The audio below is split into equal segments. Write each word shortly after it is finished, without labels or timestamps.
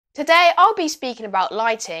Today I'll be speaking about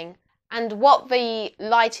lighting and what the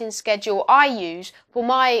lighting schedule I use for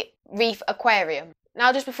my Reef aquarium.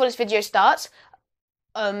 Now, just before this video starts,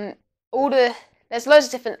 there's loads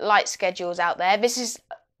of different light schedules out there. This is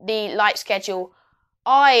the light schedule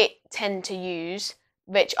I tend to use,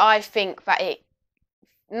 which I think that it,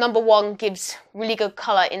 number one, gives really good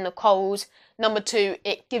colour in the corals. Number two,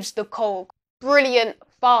 it gives the coral brilliant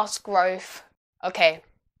fast growth. Okay,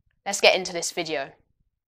 let's get into this video.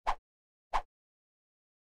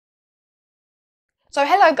 So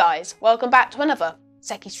hello guys, welcome back to another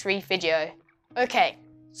Seki's Reef video. Okay,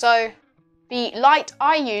 so the light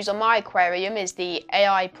I use on my aquarium is the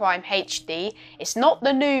AI Prime HD. It's not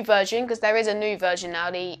the new version, because there is a new version now,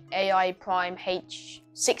 the AI Prime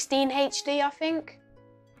 16 HD, I think.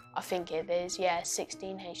 I think it is, yeah,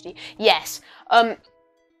 16 HD. Yes.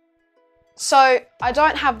 So I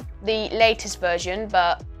don't have the latest version,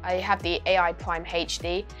 but I have the AI Prime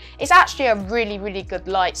HD. It's actually a really, really good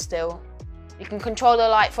light still. You can control the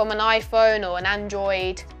light from an iPhone or an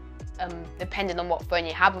Android, depending on what phone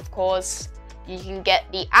you have, of course. You can get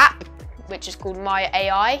the app, which is called My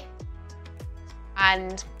AI,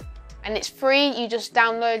 and it's free. You just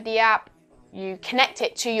download the app, you connect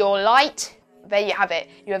it to your light. There you have it.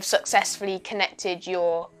 You have successfully connected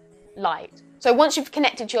your light. So once you've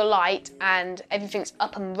connected your light and everything's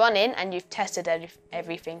up and running and you've tested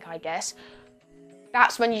everything, I guess,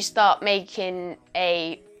 that's when you start making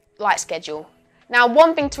a light schedule. Now,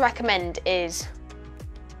 one thing to recommend is,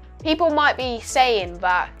 people might be saying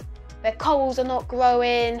that their corals are not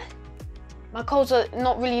growing, my corals are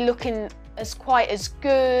not really looking quite as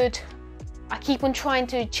good. I keep on trying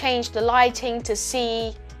to change the lighting to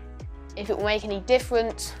see if it will make any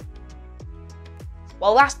difference.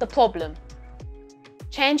 Well, that's the problem.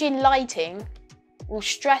 Changing lighting will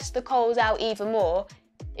stress the corals out even more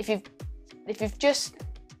if you've just,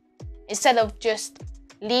 instead of just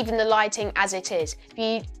leaving the lighting as it is. If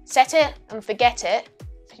you set it and forget it,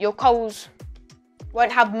 your corals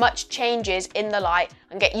won't have much changes in the light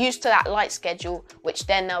and get used to that light schedule, which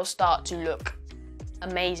then they'll start to look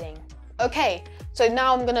amazing. Okay, so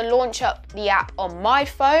now I'm gonna launch up the app on my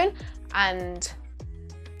phone and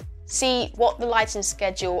see what the lighting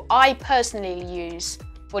schedule I personally use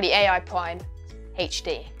for the AI Prime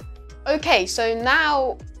HD. Okay, so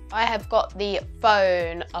now I have got the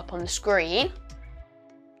phone up on the screen.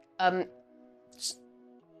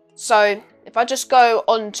 So if I just go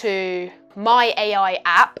onto My AI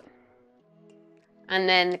app and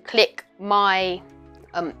then click my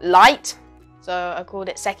light, so I called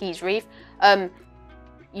it Seki's Reef,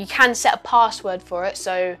 you can set a password for it,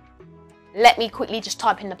 so let me quickly just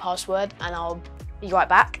type in the password and I'll be right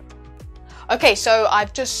back. Okay, so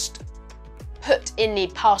I've just put in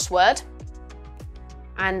the password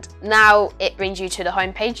and now it brings you to the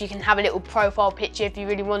home page. You can have a little profile picture if you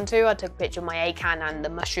really want to. I took a picture of my acan and the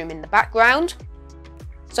mushroom in the background.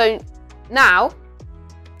 So now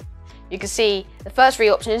you can see the first three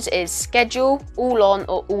options is schedule, all on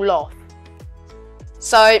or all off.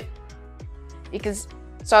 So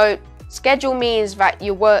schedule means that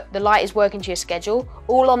the light is working to your schedule.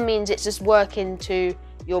 All on means it's just working to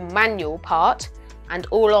your manual part, and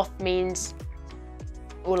all off means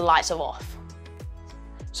all the lights are off.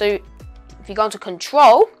 So if you go into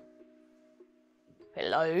control, it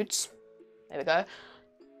loads. There we go.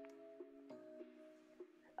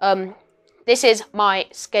 This is my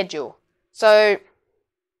schedule. So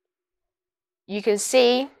you can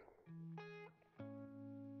see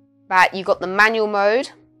that you've got the manual mode,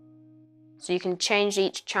 so you can change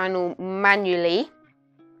each channel manually,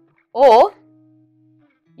 or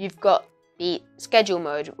you've got the schedule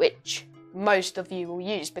mode, which most of you will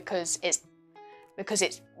use because it's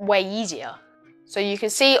way easier. So you can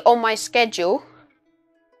see on my schedule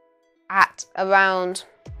at around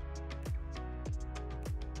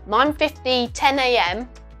 9:50, 10 AM,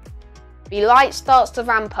 the light starts to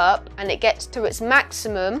ramp up and it gets to its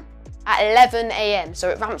maximum at 11 AM. So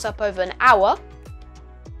it ramps up over an hour,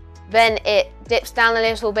 then it dips down a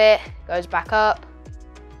little bit, goes back up,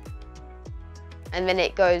 and then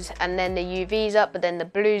it goes, and then the UV's up, but then the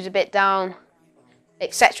blue's a bit down,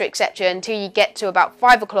 etc, etc, until you get to about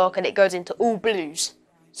 5 o'clock and it goes into all blues.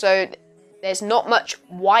 So there's not much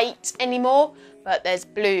white anymore, but there's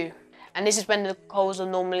blue. And this is when the corals are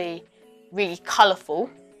normally really colourful.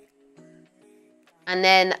 And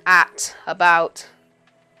then at about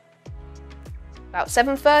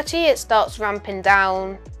 7:30 it starts ramping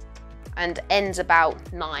down and ends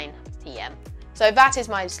about 9 PM. So that is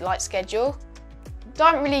my light schedule.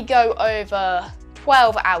 Don't really go over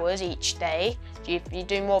 12 hours each day. If you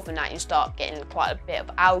do more than that, you start getting quite a bit of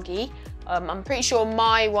algae. I'm pretty sure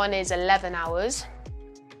my one is 11 hours.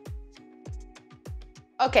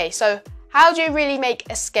 Okay, so how do you really make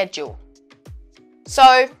a schedule?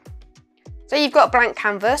 So you've got a blank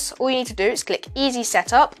canvas. All you need to do is click Easy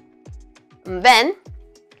Setup, and then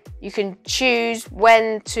you can choose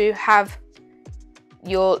when to have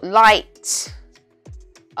your lights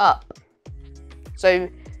up. So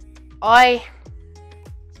I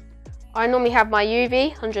normally have my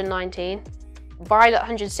UV 119, violet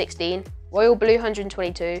 116, royal blue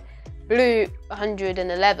 122, blue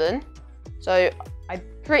 111. So I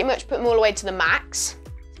pretty much put them all the way to the max.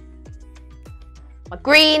 My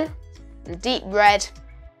green and deep red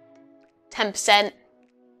 10%,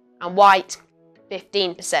 and white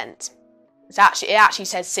 15%. It actually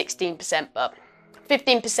says 16%, but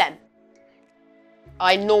 15%.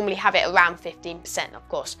 I normally have it around 15%, of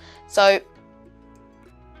course. So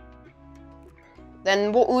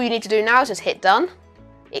then all you need to do now is just hit done.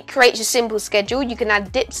 It creates a simple schedule. You can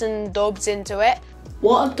add dips and dobs into it.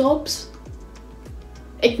 What are dobs?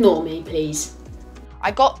 Ignore me, please.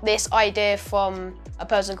 I got this idea from a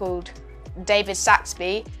person called David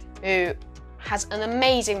Saxby, who has an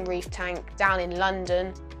amazing reef tank down in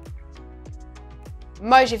London.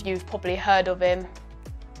 Most of you have probably heard of him.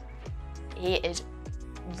 He is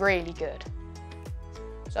really good.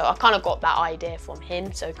 So I kind of got that idea from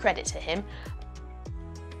him, so credit to him.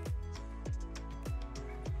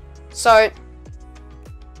 So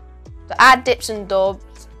to add dips and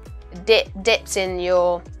dobs, dips in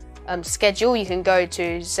your schedule, you can go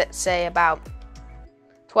to, say, about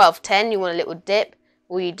 12:10, you want a little dip.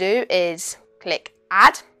 All you do is click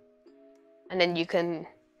Add, and then you can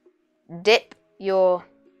dip your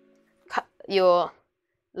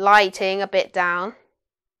lighting a bit down.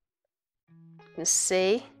 You can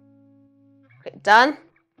see. Click Done.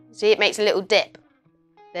 See, it makes a little dip.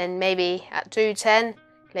 Then maybe at 2:10,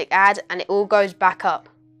 click Add, and it all goes back up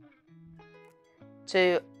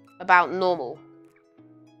to about normal.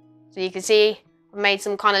 So you can see I've made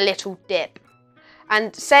some kind of little dip.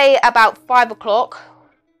 And say about 5 o'clock,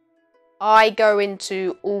 I go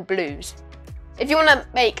into all blues. If you want to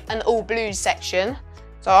make an all blues section,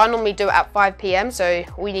 so I normally do it at 5 PM, so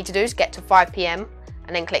all you need to do is get to 5 PM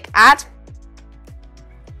and then click Add.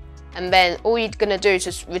 And then all you're going to do is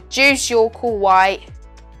just reduce your cool white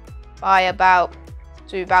by about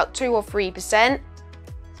 2 or 3%.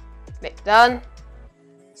 Click Done.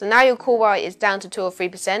 So now your cool white is down to 2 or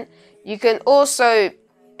 3%. You can also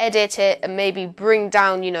edit it and maybe bring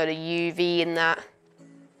down, you know, the UV and that.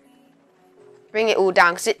 Bring it all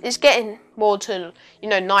down because it's getting more to, you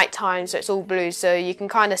know, nighttime, so it's all blue, so you can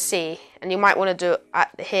kind of see. And you might want to do it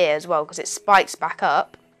at here as well because it spikes back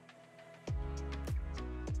up.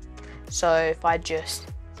 So if I just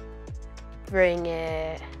bring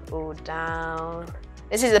it all down.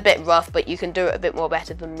 This is a bit rough, but you can do it a bit more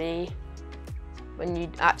better than me when you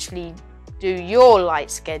actually do your light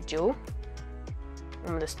schedule.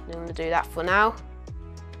 I'm gonna do that for now.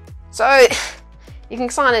 So you can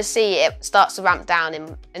kind of see it starts to ramp down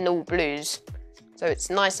in all blues. So it's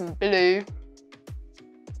nice and blue.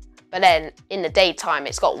 But then in the daytime,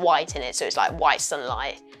 it's got white in it. So it's like white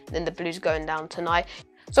sunlight. And then the blue's going down to night.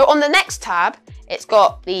 So on the next tab, it's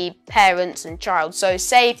got the parents and child. So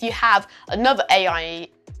say if you have another AI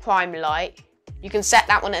prime light, you can set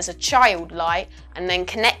that one as a child light and then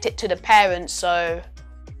connect it to the parents so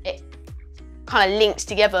it kind of links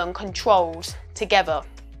together and controls together.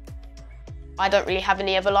 I don't really have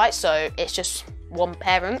any other lights, so it's just one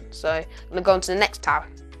parent. So I'm gonna go on to the next tab.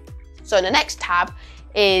 So the next tab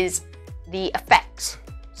is the effects.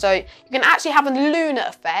 So you can actually have a lunar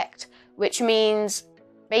effect, which means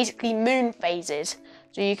basically moon phases.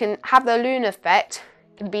 So you can have the lunar effect,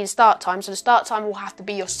 it can be the start time. So the start time will have to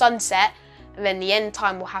be your sunset, and then the end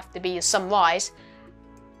time will have to be your sunrise.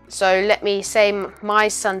 So let me say my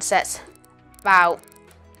sunset's about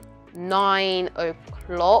 9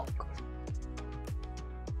 o'clock.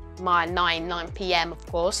 My 9 PM, of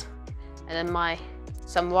course. And then my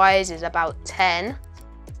sunrise is about 10.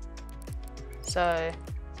 So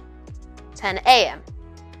 10 AM.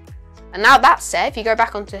 And now that's set, if you go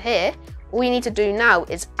back onto here, all you need to do now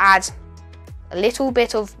is add a little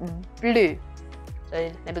bit of blue.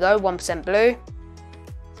 So there we go, 1% blue.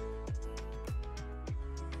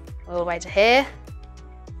 All the way to here.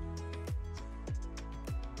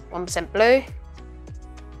 1% blue.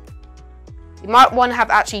 You might want to have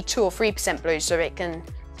actually 2 or 3% blue so it can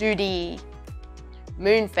do the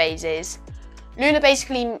moon phases. Lunar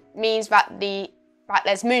basically means that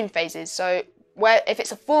there's moon phases. So if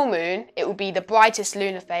it's a full moon, it will be the brightest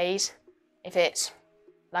lunar phase. If it's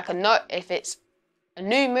a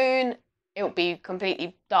new moon, it will be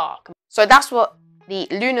completely dark. So that's what the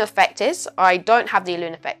lunar effect is. I don't have the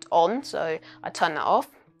lunar effect on, so I turn that off.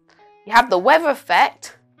 You have the weather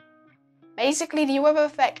effect. Basically, the weather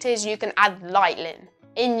effect is you can add lighting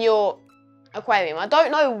in your aquarium. I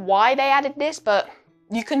don't know why they added this, but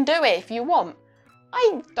you can do it if you want.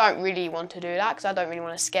 I don't really want to do that because I don't really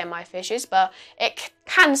want to scare my fishes, but it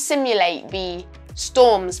can simulate the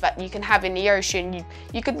storms that you can have in the ocean.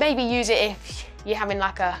 You could maybe use it if you're having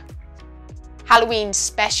like a Halloween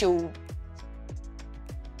special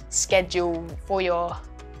schedule for your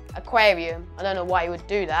aquarium. I don't know why you would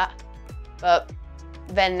do that, but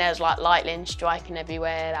then there's like lightning striking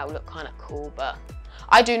everywhere. That would look kind of cool, but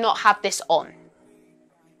I do not have this on.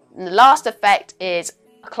 And the last effect is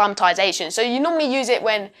acclimatization. So you normally use it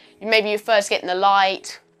when you're first getting the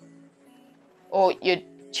light, or you're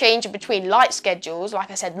changing between light schedules.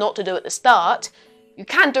 Like I said, not to do at the start. You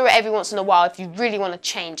can do it every once in a while if you really want to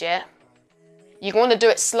change it. You want to do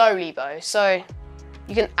it slowly though. So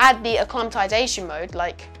you can add the acclimatization mode.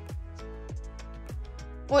 Like,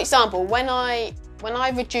 for example, when I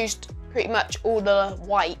reduced pretty much all the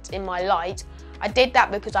white in my light, I did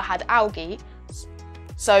that because I had algae.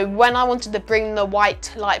 So when I wanted to bring the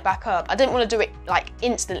white light back up, I didn't want to do it like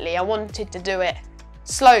instantly. I wanted to do it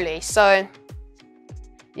slowly. So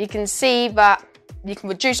you can see that you can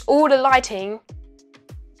reduce all the lighting.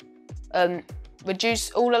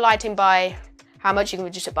 Reduce all the lighting by how much you can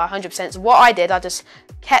reduce it by 100%. So what I did, I just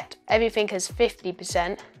kept everything as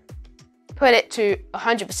 50%, put it to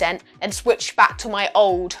 100%, and switched back to my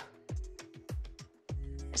old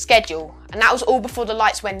schedule. And that was all before the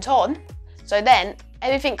lights went on. So then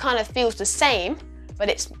everything kind of feels the same, but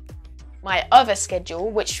it's my other schedule,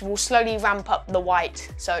 which will slowly ramp up the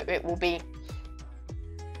white, so it will be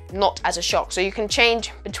not as a shock. So you can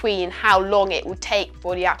change between how long it will take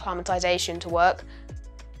for the acclimatization to work.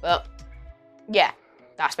 But yeah,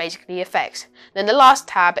 that's basically the effects. Then the last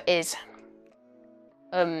tab is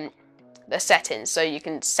the settings. So you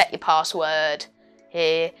can set your password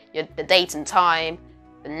here, the date and time,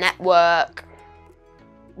 the network,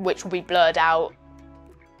 which will be blurred out,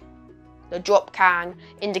 the drop can,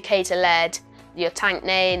 indicator LED, your tank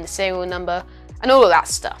name, the serial number, and all of that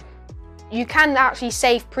stuff. You can actually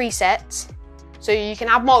save presets, so you can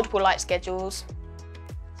have multiple light schedules.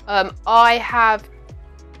 I have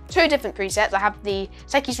 2 different presets. I have the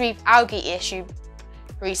Seki's Reef algae issue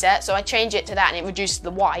preset, so I change it to that and it reduces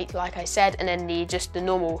the white, like I said, and then just the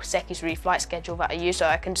normal Seki's Reef light schedule that I use. So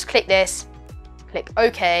I can just click this, click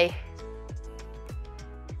OK,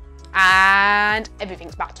 and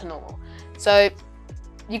everything's back to normal. So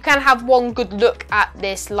you can have one good look at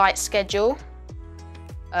this light schedule.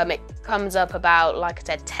 It comes up about, like I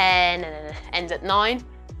said, 10 and then it ends at 9.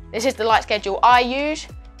 This is the light schedule I use.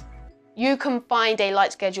 You can find a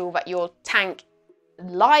light schedule that your tank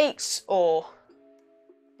likes or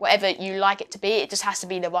whatever you like it to be. It just has to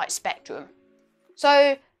be the right spectrum.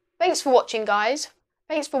 So thanks for watching, guys.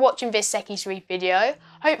 Thanks for watching this Seki's Reef video.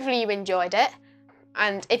 Hopefully you enjoyed it.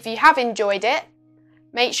 And if you have enjoyed it,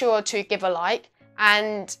 make sure to give a like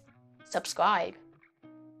and subscribe.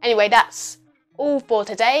 Anyway, that's all for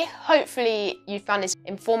today. Hopefully you found this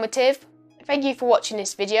informative. Thank you for watching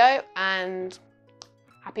this video and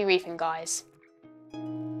happy reefing, guys.